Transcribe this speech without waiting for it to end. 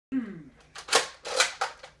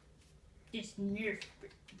This Nerf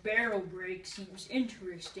barrel break seems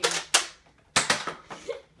interesting.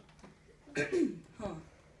 Huh.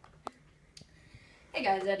 Hey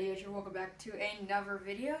guys, Eddie here. Welcome back to another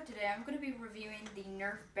video. Today I'm going to be reviewing the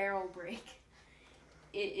Nerf barrel break.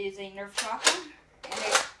 It is a Nerf shotgun,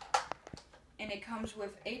 and it comes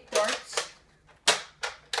with 8 darts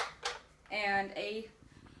and a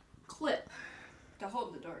clip to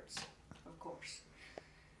hold the darts, of course.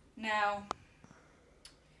 Now,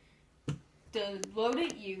 to load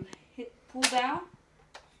it, you pull down,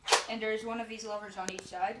 and there's one of these levers on each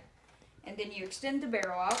side, and then you extend the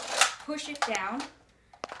barrel out, push it down,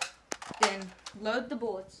 then load the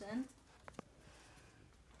bullets in.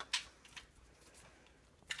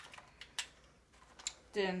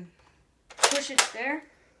 Then push it there,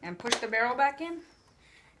 and push the barrel back in,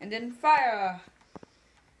 and then fire.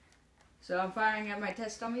 So I'm firing at my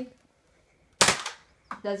test dummy.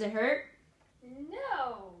 Does it hurt?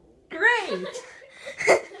 No. Great!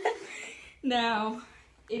 Now,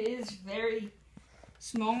 it is very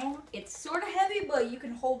small. It's sort of heavy, but you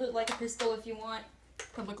can hold it like a pistol if you want.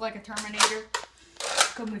 Could look like a Terminator.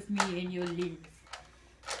 Come with me and you'll live.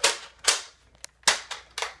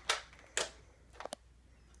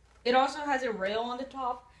 It also has a rail on the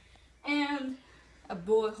top and a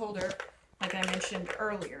bullet holder, like I mentioned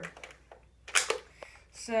earlier.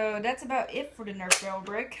 So that's about it for the Nerf barrel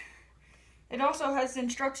break. It also has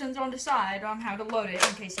instructions on the side on how to load it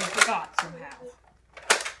in case you forgot somehow.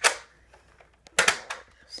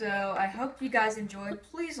 So I hope you guys enjoyed.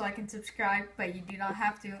 Please like and subscribe, but you do not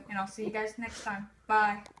have to. And I'll see you guys next time.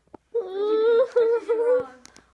 Bye.